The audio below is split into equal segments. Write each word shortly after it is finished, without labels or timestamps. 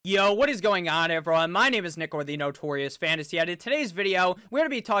Yo, what is going on, everyone? My name is Nick, or the Notorious Fantasy. In today's video, we're going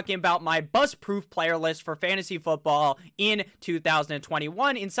to be talking about my bust-proof player list for fantasy football in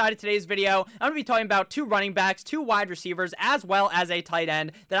 2021. Inside of today's video, I'm going to be talking about 2 running backs, 2 wide receivers, as well as a tight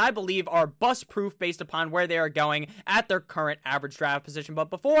end that I believe are bust-proof based upon where they are going at their current average draft position. But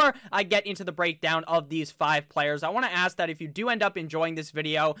before I get into the breakdown of these 5 players, I want to ask that if you do end up enjoying this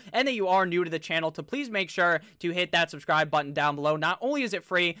video and that you are new to the channel, to please make sure to hit that subscribe button down below. Not only is it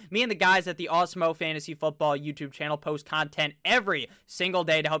free, me and the guys at the Awesemo Fantasy Football YouTube channel post content every single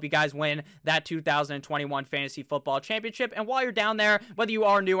day to help you guys win that 2021 Fantasy Football Championship. And while you're down there, whether you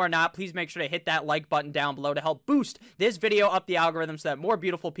are new or not, please make sure to hit that like button down below to help boost this video up the algorithm so that more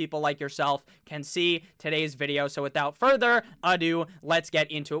beautiful people like yourself can see today's video. So without further ado, let's get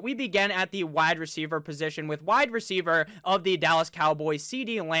into it. We begin at the wide receiver position with wide receiver of the Dallas Cowboys,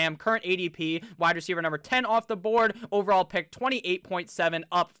 CeeDee Lamb, current ADP, wide receiver number 10 off the board, overall pick 28.7,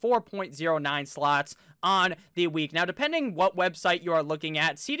 up 4.09 slots on the week. Now, depending what website you are looking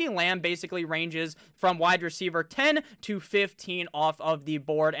at, CeeDee Lamb basically ranges from wide receiver 10 to 15 off of the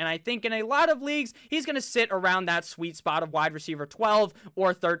board, and I think in a lot of leagues, he's going to sit around that sweet spot of wide receiver 12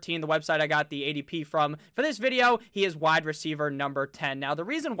 or 13. The website I got the ADP from for this video, he is wide receiver number 10. Now, the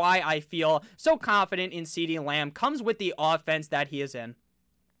reason why I feel so confident in CeeDee Lamb comes with the offense that he is in.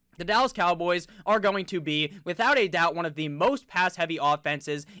 The Dallas Cowboys are going to be, without a doubt, one of the most pass-heavy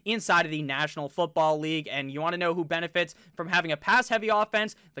offenses inside of the National Football League, and you want to know who benefits from having a pass-heavy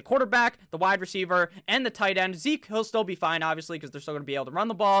offense? The quarterback, the wide receiver, and the tight end. Zeke, he'll still be fine, obviously, because they're still going to be able to run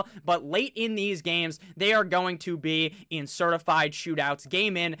the ball, but late in these games, they are going to be in certified shootouts,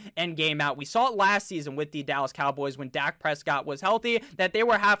 game in and game out. We saw it last season with the Dallas Cowboys when Dak Prescott was healthy, that they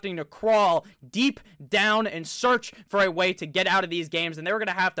were having to crawl deep down and search for a way to get out of these games, and they were going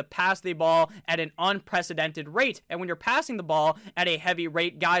to have to pass the ball at an unprecedented rate. And when you're passing the ball at a heavy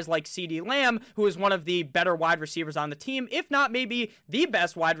rate, guys like CeeDee Lamb, who is one of the better wide receivers on the team, if not maybe the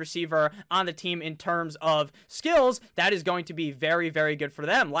best wide receiver on the team in terms of skills, that is going to be very, very good for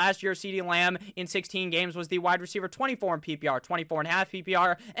them. Last year, CeeDee Lamb in 16 games was the wide receiver 24 in PPR, 24.5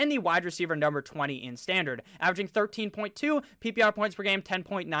 PPR, and the wide receiver number 20 in standard, averaging 13.2 PPR points per game,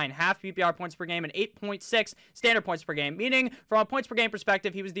 10.9 half PPR points per game, and 8.6 standard points per game, meaning from a points per game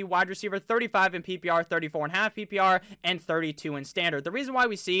perspective, he was the wide receiver 35 in PPR, 34.5 PPR, and 32 in standard. The reason why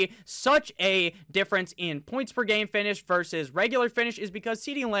we see such a difference in points per game finish versus regular finish is because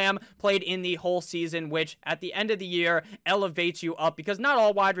CeeDee Lamb played in the whole season, which at the end of the year elevates you up, because not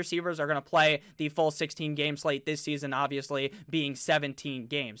all wide receivers are going to play the full 16 game slate this season, obviously being 17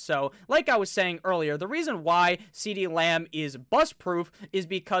 games. So like I was saying earlier, the reason why CeeDee Lamb is bust proof is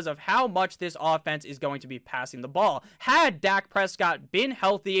because of how much this offense is going to be passing the ball. Had Dak Prescott been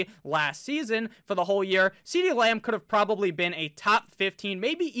healthy last season for the whole year, CeeDee Lamb could have probably been a top 15,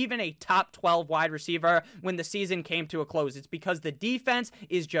 maybe even a top 12 wide receiver when the season came to a close. It's because the defense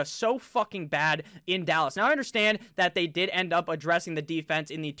is just so fucking bad in Dallas. Now, I understand that they did end up addressing the defense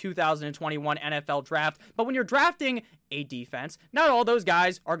in the 2021 NFL draft, but when you're drafting a defense, not all those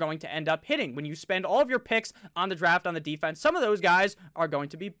guys are going to end up hitting. When you spend all of your picks on the draft on the defense, some of those guys are going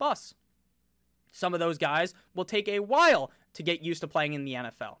to be busts. Some of those guys will take a while to get used to playing in the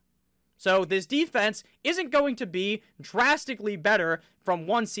NFL. So this defense isn't going to be drastically better from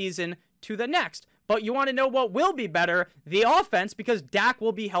one season to the next. But you want to know what will be better? The offense, because Dak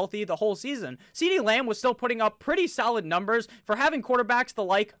will be healthy the whole season. CeeDee Lamb was still putting up pretty solid numbers for having quarterbacks the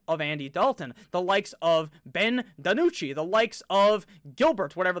like of Andy Dalton, the likes of Ben DiNucci, the likes of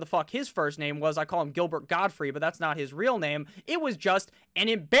Gilbert, whatever the fuck his first name was. I call him Gilbert Godfrey, but that's not his real name. It was just an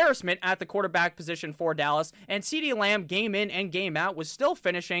embarrassment at the quarterback position for Dallas, and CeeDee Lamb, game in and game out, was still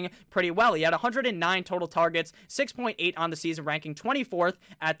finishing pretty well. He had 109 total targets, 6.8 on the season, ranking 24th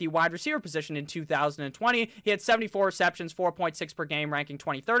at the wide receiver position in 2020. He had 74 receptions, 4.6 per game, ranking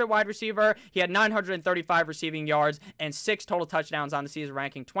 23rd at wide receiver. He had 935 receiving yards and 6 total touchdowns on the season,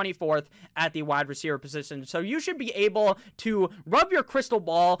 ranking 24th at the wide receiver position. So you should be able to rub your crystal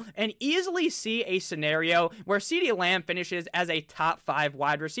ball and easily see a scenario where CeeDee Lamb finishes as a top 5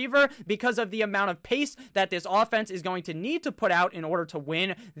 wide receiver because of the amount of pace that this offense is going to need to put out in order to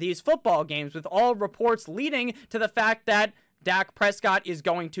win these football games, with all reports leading to the fact that Dak Prescott is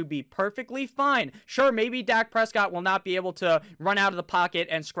going to be perfectly fine. Sure, maybe Dak Prescott will not be able to run out of the pocket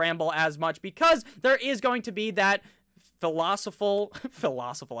and scramble as much because there is going to be that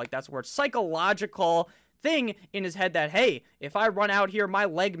psychological thing in his head that, hey, if I run out here, my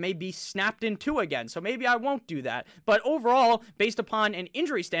leg may be snapped in two again, so maybe I won't do that. But overall, based upon an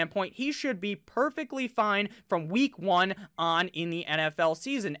injury standpoint, he should be perfectly fine from week 1 on in the NFL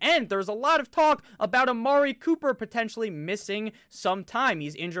season. And there's a lot of talk about Amari Cooper potentially missing some time.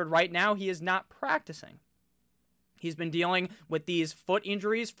 He's injured right now. He is not practicing. He's been dealing with these foot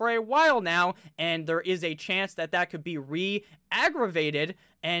injuries for a while now, and there is a chance that that could be re-aggravated.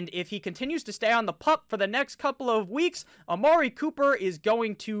 And if he continues to stay on the pup for the next couple of weeks, Amari Cooper is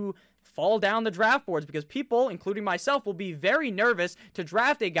going to fall down the draft boards because people, including myself, will be very nervous to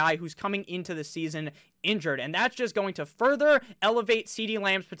draft a guy who's coming into the season injured, and that's just going to further elevate CeeDee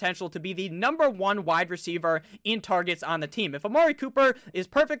Lamb's potential to be the #1 wide receiver in targets on the team. If Amari Cooper is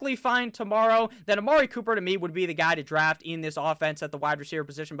perfectly fine tomorrow, then Amari Cooper to me would be the guy to draft in this offense at the wide receiver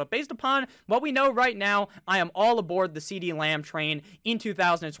position. But based upon what we know right now, I am all aboard the CeeDee Lamb train in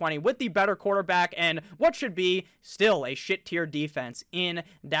 2020 with the better quarterback and what should be still a shit tier defense in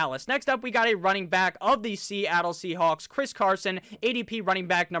Dallas. Next up, we got a running back of the Seattle Seahawks, Chris Carson, ADP running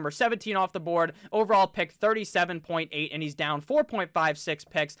back number 17 off the board. Overall pick 37.8, and he's down 4.56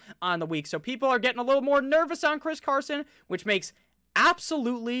 picks on the week. So people are getting a little more nervous on Chris Carson, which makes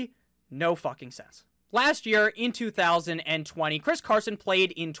absolutely no fucking sense. Last year, in 2020, Chris Carson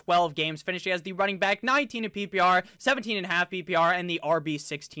played in 12 games, finishing as the running back 19 in PPR, 17.5 PPR, and the RB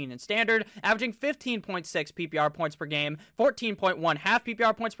 16 in standard, averaging 15.6 PPR points per game, 14.1 half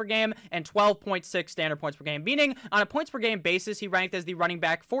PPR points per game, and 12.6 standard points per game, meaning on a points per game basis, he ranked as the running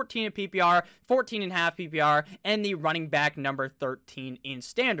back 14 in PPR, 14.5 PPR, and the running back number 13 in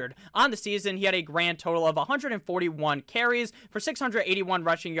standard. On the season, he had a grand total of 141 carries for 681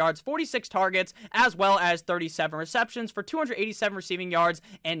 rushing yards, 46 targets, as well as 37 receptions for 287 receiving yards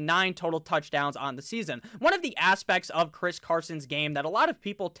and 9 total touchdowns on the season. One of the aspects of Chris Carson's game that a lot of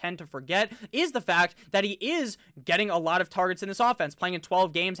people tend to forget is the fact that he is getting a lot of targets in this offense, playing in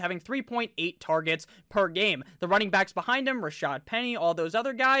 12 games, having 3.8 targets per game. The running backs behind him, Rashad Penny, all those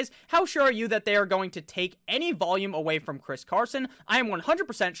other guys, how sure are you that they are going to take any volume away from Chris Carson? I am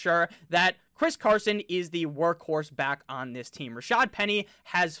 100% sure that Chris Carson is the workhorse back on this team. Rashad Penny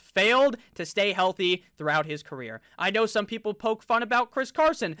has failed to stay healthy throughout his career. I know some people poke fun about Chris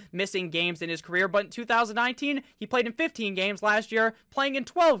Carson missing games in his career, but in 2019, he played in 15 games last year, playing in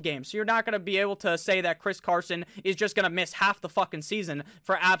 12 games. So you're not going to be able to say that Chris Carson is just going to miss half the fucking season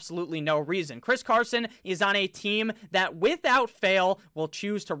for absolutely no reason. Chris Carson is on a team that without fail will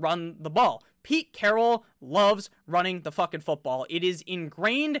choose to run the ball. Pete Carroll loves running the fucking football. It is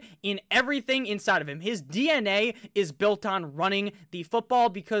ingrained in everything inside of him. His DNA is built on running the football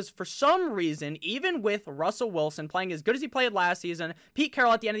because for some reason, even with Russell Wilson playing as good as he played last season, Pete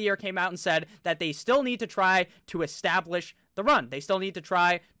Carroll at the end of the year came out and said that they still need to try to establish the run. They still need to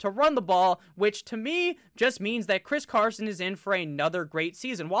try to run the ball, which to me just means that Chris Carson is in for another great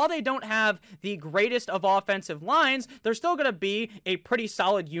season. While they don't have the greatest of offensive lines, they're still going to be a pretty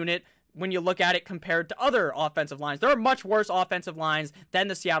solid unit when you look at it compared to other offensive lines. There are much worse offensive lines than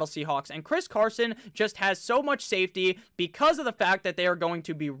the Seattle Seahawks, and Chris Carson just has so much safety because of the fact that they are going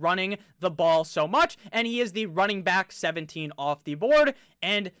to be running the ball so much, and he is the running back 17 off the board,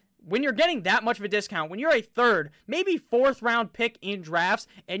 and when you're getting that much of a discount, when you're a third, maybe fourth round pick in drafts,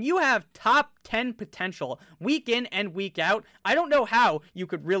 and you have top 10 potential week in and week out, I don't know how you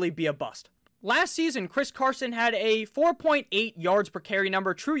could really be a bust. Last season, Chris Carson had a 4.8 yards per carry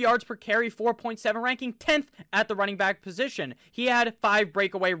number, true yards per carry 4.7, ranking 10th at the running back position. He had 5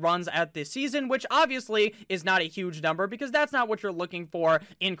 breakaway runs at this season, which obviously is not a huge number because that's not what you're looking for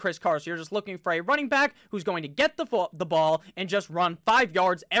in Chris Carson. You're just looking for a running back who's going to get the ball and just run 5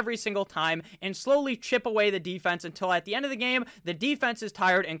 yards every single time and slowly chip away the defense until at the end of the game, the defense is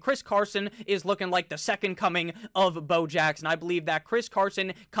tired and Chris Carson is looking like the second coming of Bo Jackson. I believe that Chris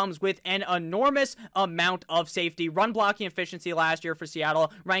Carson comes with an enormous amount of safety. Run blocking efficiency last year for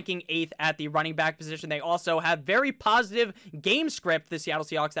Seattle, ranking 8th at the running back position. They also have very positive game script, the Seattle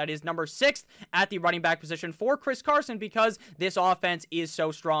Seahawks, that is number 6th at the running back position for Chris Carson because this offense is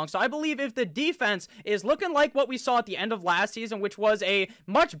so strong. So I believe if the defense is looking like what we saw at the end of last season, which was a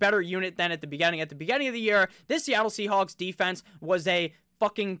much better unit than at the beginning of the year, this Seattle Seahawks defense was a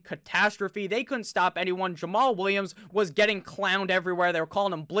fucking catastrophe. They couldn't stop anyone. Jamal Williams was getting clowned everywhere. They were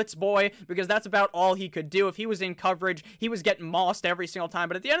calling him Blitz Boy because that's about all he could do. If he was in coverage, he was getting mossed every single time.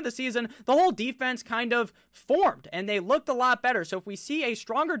 But at the end of the season, the whole defense kind of formed and they looked a lot better. So if we see a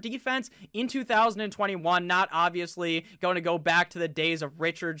stronger defense in 2021, not obviously going to go back to the days of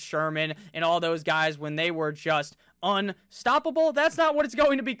Richard Sherman and all those guys when they were just unstoppable. That's not what it's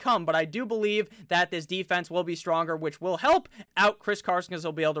going to become, but I do believe that this defense will be stronger, which will help out Chris Carson because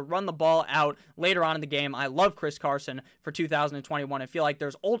he'll be able to run the ball out later on in the game. I love Chris Carson for 2021. I feel like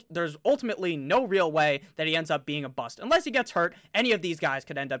there's ultimately no real way that he ends up being a bust. Unless he gets hurt, any of these guys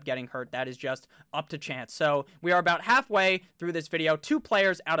could end up getting hurt. That is just up to chance. So we are about halfway through this video. 2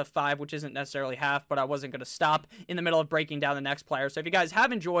 players out of 5, which isn't necessarily half, but I wasn't going to stop in the middle of breaking down the next player. So if you guys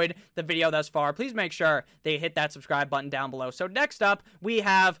have enjoyed the video thus far, please make sure they hit that subscribe button down below. So next up, we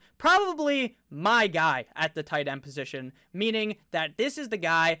have probably my guy at the tight end position, meaning that this is the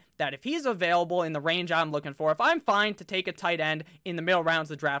guy that if he's available in the range I'm looking for, if I'm fine to take a tight end in the middle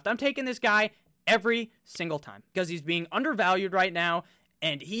rounds of the draft, I'm taking this guy every single time because he's being undervalued right now,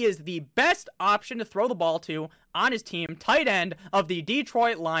 and he is the best option to throw the ball to on his team, tight end of the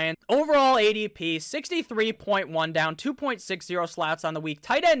Detroit Lions. Overall ADP, 63.1 down, 2.60 slots on the week.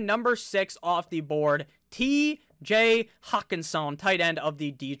 Tight end number 6 off the board, T.J. Hockenson, tight end of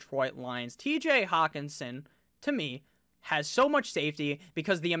the Detroit Lions. T.J. Hockenson, to me, has so much safety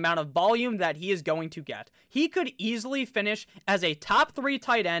because the amount of volume that he is going to get. He could easily finish as a top 3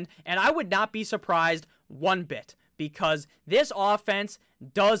 tight end, and I would not be surprised one bit because this offense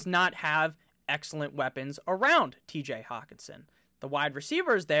does not have excellent weapons around TJ Hockenson. The wide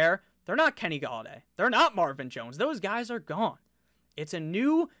receivers there, they're not Kenny Golladay. They're not Marvin Jones. Those guys are gone. It's a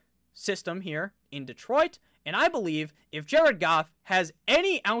new system here in Detroit, and I believe if Jared Goff has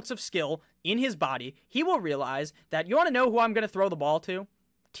any ounce of skill in his body, he will realize that you want to know who I'm going to throw the ball to?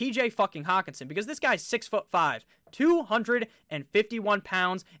 TJ fucking Hockenson, because this guy's 6'5", 251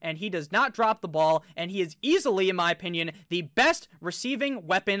 pounds, and he does not drop the ball, and he is easily, in my opinion, the best receiving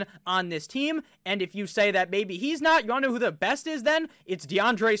weapon on this team. And if you say that maybe he's not, you want to know who the best is then? It's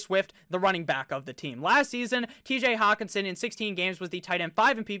DeAndre Swift, the running back of the team. Last season, TJ Hockenson in 16 games was the tight end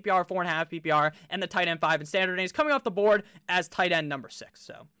 5 in PPR, 4.5 PPR, and the tight end 5 in standard, and he's coming off the board as tight end number 6,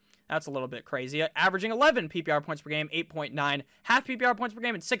 so that's a little bit crazy. Averaging 11 PPR points per game, 8.9 half PPR points per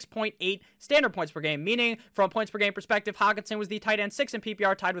game, and 6.8 standard points per game. Meaning, from a points per game perspective, Hockenson was the tight end 6 in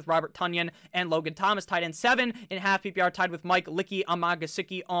PPR, tied with Robert Tonyan and Logan Thomas. Tight end 7 in half PPR, tied with Mike Licky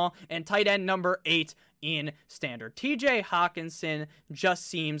Amagasiki and tight end number 8 in standard. TJ Hockenson just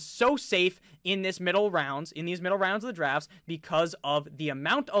seems so safe in these middle rounds of the drafts because of the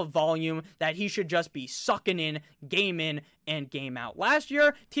amount of volume that he should just be sucking in and game out. Last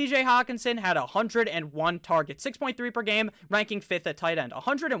year, TJ Hockenson had 101 targets, 6.3 per game, ranking 5th at tight end.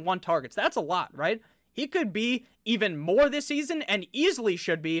 101 targets. That's a lot, right? He could be even more this season and easily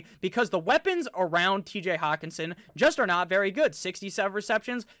should be because the weapons around TJ Hockenson just are not very good. 67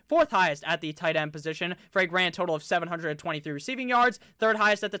 receptions, 4th highest at the tight end position for a grand total of 723 receiving yards, 3rd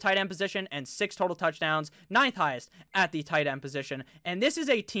highest at the tight end position, and 6 total touchdowns, 9th highest at the tight end position. And this is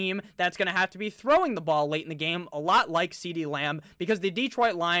a team that's going to have to be throwing the ball late in the game, a lot like CeeDee Lamb, because the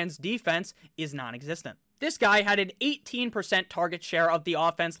Detroit Lions defense is non-existent. This guy had an 18% target share of the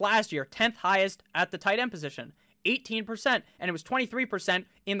offense last year, 10th highest at the tight end position. 18%, and it was 23%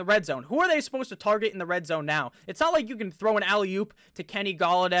 in the red zone. Who are they supposed to target in the red zone now? It's not like you can throw an alley-oop to Kenny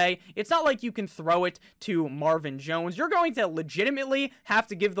Golladay. It's not like you can throw it to Marvin Jones. You're going to legitimately have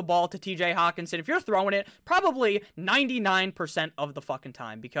to give the ball to TJ Hockenson. If you're throwing it, probably 99% of the fucking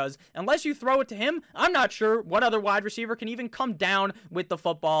time, because unless you throw it to him, I'm not sure what other wide receiver can even come down with the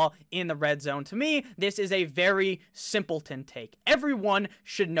football in the red zone. To me, this is a very simpleton take. Everyone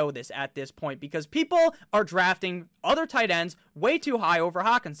should know this at this point, because people are drafting other tight ends way too high over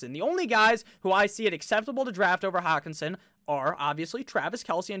Hockenson. The only guys who I see it acceptable to draft over Hockenson are obviously Travis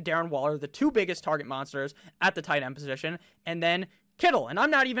Kelce and Darren Waller, the 2 biggest target monsters at the tight end position, and then Kittle. And I'm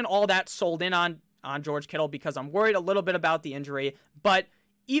not even all that sold in on George Kittle because I'm worried a little bit about the injury, but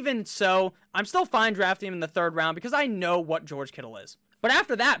even so, I'm still fine drafting him in the 3rd round because I know what George Kittle is. But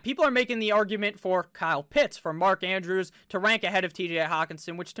after that, people are making the argument for Kyle Pitts, for Mark Andrews to rank ahead of TJ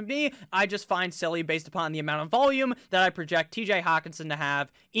Hockenson, which to me, I just find silly based upon the amount of volume that I project TJ Hockenson to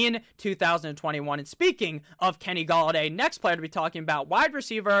have in 2021. And speaking of Kenny Golladay, next player to be talking about, wide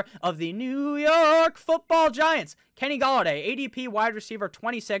receiver of the New York Football Giants, Kenny Golladay, ADP wide receiver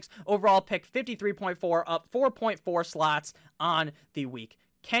 26, overall pick 53.4, up 4.4 slots on the week.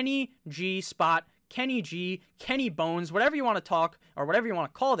 Kenny G spot, Kenny G, Kenny Bones, whatever you want to talk or whatever you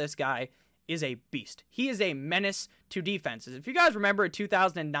want to call this guy, is a beast. He is a menace to defenses. If you guys remember in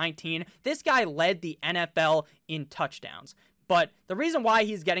 2019, this guy led the NFL in touchdowns. But the reason why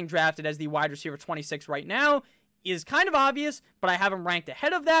he's getting drafted as the wide receiver 26 right now is kind of obvious, but I have him ranked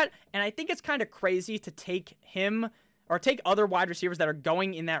ahead of that, and I think it's kind of crazy to take him, or take other wide receivers that are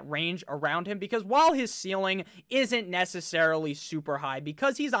going in that range around him, because while his ceiling isn't necessarily super high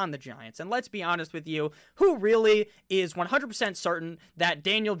because he's on the Giants, and let's be honest with you, who really is 100% certain that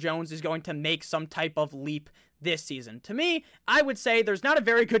Daniel Jones is going to make some type of leap this season? To me, I would say there's not a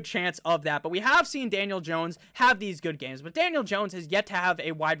very good chance of that, but we have seen Daniel Jones have these good games. But Daniel Jones has yet to have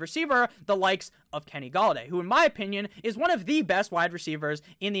a wide receiver the likes of Kenny Golladay, who in my opinion is one of the best wide receivers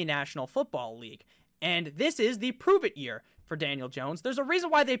in the National Football League. And this is the prove it year for Daniel Jones. There's a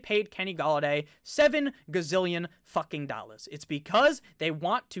reason why they paid Kenny Golladay $7 gazillion fucking dollars. It's because they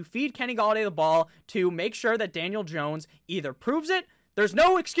want to feed Kenny Golladay the ball to make sure that Daniel Jones either proves it. There's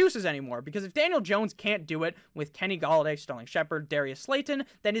no excuses anymore, because if Daniel Jones can't do it with Kenny Golladay, Sterling Shepard, Darius Slayton,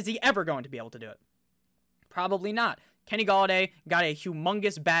 then is he ever going to be able to do it? Probably not. Kenny Golladay got a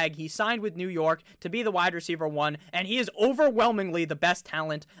humongous bag. He signed with New York to be the wide receiver 1, and he is overwhelmingly the best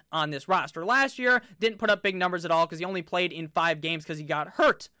talent on this roster. Last year, didn't put up big numbers at all because he only played in 5 games because he got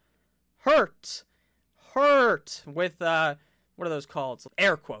hurt. Hurt with, what are those called?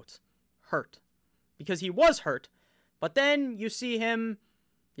 Air quotes. Hurt. Because he was hurt. But then you see him,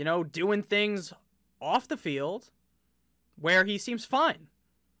 doing things off the field where he seems fine.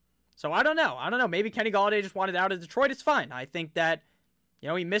 So I don't know. Maybe Kenny Golladay just wanted out of Detroit. It's fine. I think that,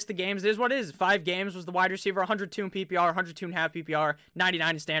 he missed the games. It is what it is. 5 games, was the wide receiver, 102 in PPR, 102.5 PPR,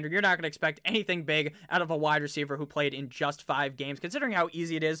 99 in standard. You're not going to expect anything big out of a wide receiver who played in just 5 games. Considering how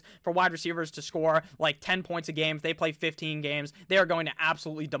easy it is for wide receivers to score like 10 points a game, if they play 15 games, they are going to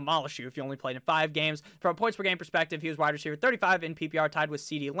absolutely demolish you if you only played in 5 games. From a points per game perspective, he was wide receiver 35 in PPR, tied with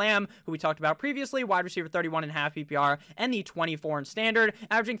CeeDee Lamb, who we talked about previously, wide receiver 31.5 PPR, and the 24 in standard,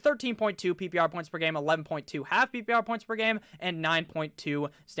 averaging 13.2 PPR points per game, 11.2 half PPR points per game, and 9.2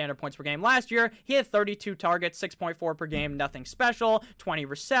 standard points per game. Last year, he had 32 targets, 6.4 per game, nothing special, 20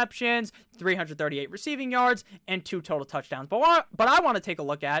 receptions, 338 receiving yards, and 2 total touchdowns. But what I want to take a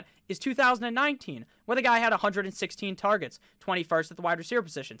look at is 2019, where the guy had 116 targets, 21st at the wide receiver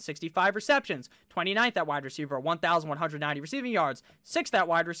position, 65 receptions, 29th at wide receiver, 1,190 receiving yards, 6th at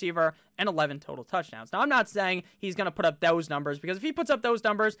wide receiver, and 11 total touchdowns. Now, I'm not saying he's going to put up those numbers, because if he puts up those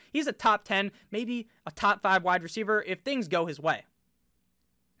numbers, he's a top 10, maybe a top 5 wide receiver if things go his way.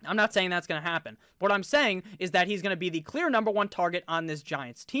 I'm not saying that's going to happen. What I'm saying is that he's going to be the clear number 1 target on this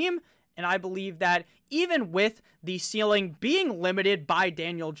Giants team, and I believe that even with the ceiling being limited by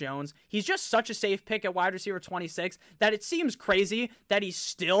Daniel Jones, he's just such a safe pick at wide receiver 26 that it seems crazy that he's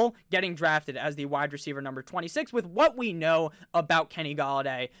still getting drafted as the wide receiver number 26 with what we know about Kenny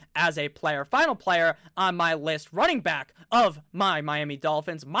Golladay as a player. Final player on my list, running back of my Miami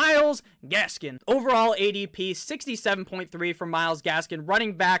Dolphins, Myles Gaskin. Overall ADP 67.3 for Myles Gaskin,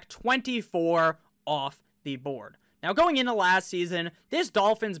 running back 24 off the board. Now, going into last season, this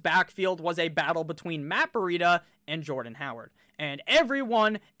Dolphins backfield was a battle between Matt Breida and Jordan Howard. And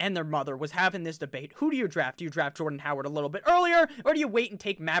everyone and their mother was having this debate. Who do you draft? Do you draft Jordan Howard a little bit earlier, or do you wait and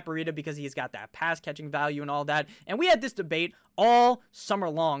take Matt Breida because he's got that pass-catching value and all that? And we had this debate all summer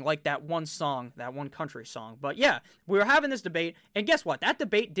long, like that one song, that one country song. But yeah, we were having this debate, and guess what? That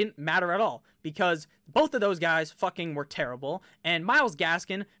debate didn't matter at all, because both of those guys fucking were terrible, and Myles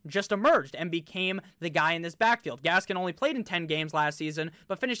Gaskin just emerged and became the guy in this backfield. Gaskin only played in 10 games last season,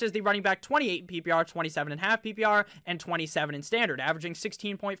 but finished as the running back 28 in PPR, 27.5 PPR, and 27 in standard, averaging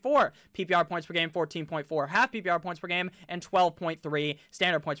 16.4 PPR points per game, 14.4 half PPR points per game, and 12.3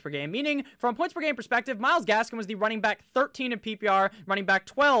 standard points per game. Meaning, from a points per game perspective, Myles Gaskin was the running back 13 in PPR, running back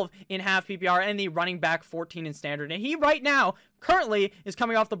 12 in half PPR, and the running back 14 in standard. And he right now, currently, is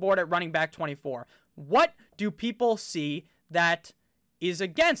coming off the board at running back 24. What do people see that is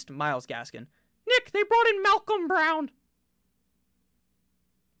against Myles Gaskin? Nick, they brought in Malcolm Brown.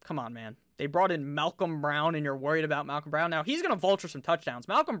 Come on, man. They brought in Malcolm Brown, and you're worried about Malcolm Brown? Now, he's going to vulture some touchdowns.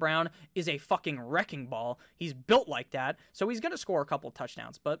 Malcolm Brown is a fucking wrecking ball. He's built like that, so he's going to score a couple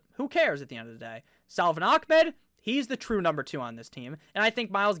touchdowns. But who cares at the end of the day? Salvon Ahmed, he's the true number 2 on this team, and I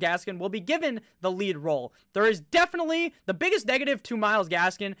think Myles Gaskin will be given the lead role. There is definitely, the biggest negative to Myles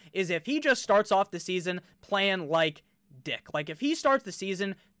Gaskin is if he just starts off the season playing like dick. Like, if he starts the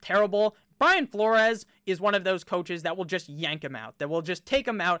season terrible, Brian Flores is one of those coaches that will just yank him out, that will just take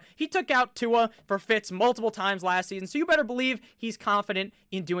him out. He took out Tua for Fitz multiple times last season, so you better believe he's confident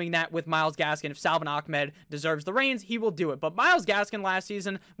in doing that with Myles Gaskin. If Salvon Ahmed deserves the reins, he will do it. But Myles Gaskin last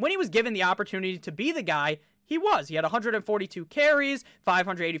season, when he was given the opportunity to be the guy, he was. He had 142 carries,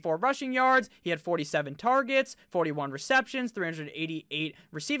 584 rushing yards. He had 47 targets, 41 receptions, 388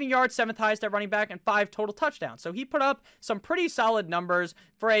 receiving yards, 7th highest at running back, and 5 total touchdowns. So he put up some pretty solid numbers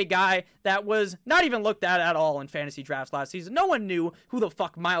for a guy that was not even looked at all in fantasy drafts last season. No one knew who the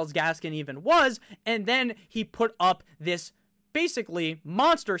fuck Myles Gaskin even was, and then he put up this basically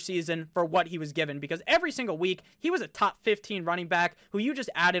monster season for what he was given, because every single week he was a top 15 running back who you just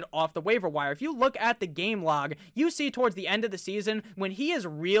added off the waiver wire. If you look at the game log, you see towards the end of the season when he is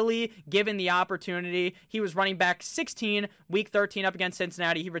really given the opportunity, he was running back 16, week 13 up against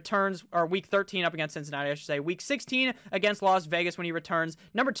Cincinnati. He returns, or week 13 up against Cincinnati, I should say, week 16 against Las Vegas when he returns,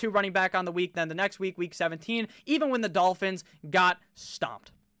 number 2 running back on the week. Then the next week, week 17, even when the Dolphins got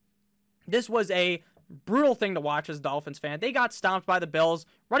stomped. This was a brutal thing to watch as a Dolphins fan. They got stomped by the Bills,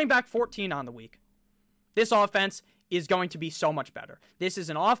 running back 14 on the week. This offense is going to be so much better. This is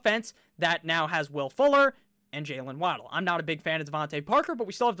an offense that now has Will Fuller and Jalen Waddle. I'm not a big fan of Devontae Parker, but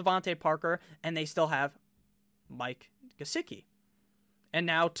we still have Devontae Parker, and they still have Mike Gesicki. And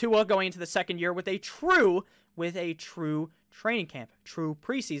now Tua going into the second year with a true training camp, true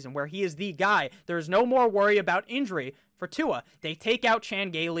preseason, where he is the guy. There's no more worry about injury for Tua. They take out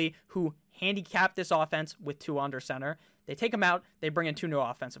Chan Gailey, who handicap this offense with 2 under center. They take him out. They bring in 2 new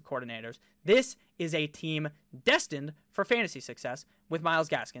offensive coordinators. This is a team destined for fantasy success with Myles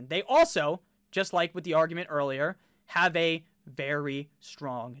Gaskin. They also, just like with the argument earlier, have a very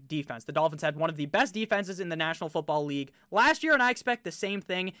strong defense. The Dolphins had one of the best defenses in the National Football League last year, and I expect the same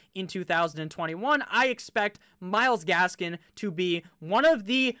thing in 2021. I expect Myles Gaskin to be one of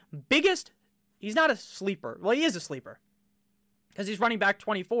the biggest. He's not a sleeper. Well, he is a sleeper, because he's running back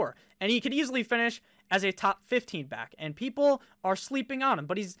 24, and he could easily finish as a top 15 back, and people are sleeping on him.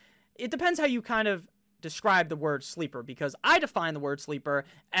 But it depends how you kind of describe the word sleeper, because I define the word sleeper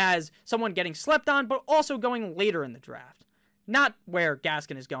as someone getting slept on, but also going later in the draft. Not where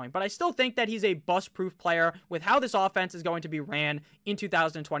Gaskin is going, but I still think that he's a bust-proof player with how this offense is going to be ran in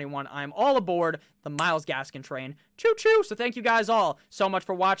 2021. I'm all aboard the Myles Gaskin train. Choo-choo! So thank you guys all so much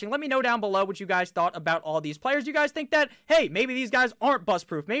for watching. Let me know down below what you guys thought about all these players. You guys think that, hey, maybe these guys aren't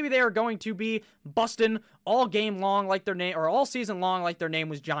bust-proof. Maybe they are going to be busting all game long like their name, or all season long like their name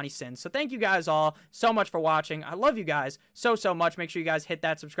was Johnny Sins. So thank you guys all so much for watching. I love you guys so much. Make sure you guys hit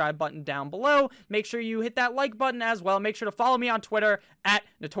that subscribe button down below. Make sure you hit that like button as well. Make sure to follow me on Twitter at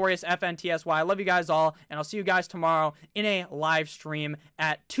NotoriousFNTSY. I love you guys all, and I'll see you guys tomorrow in a live stream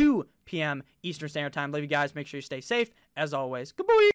at 2 p.m. Eastern Standard Time. Love you guys. Make sure you stay safe. As always, goodbye.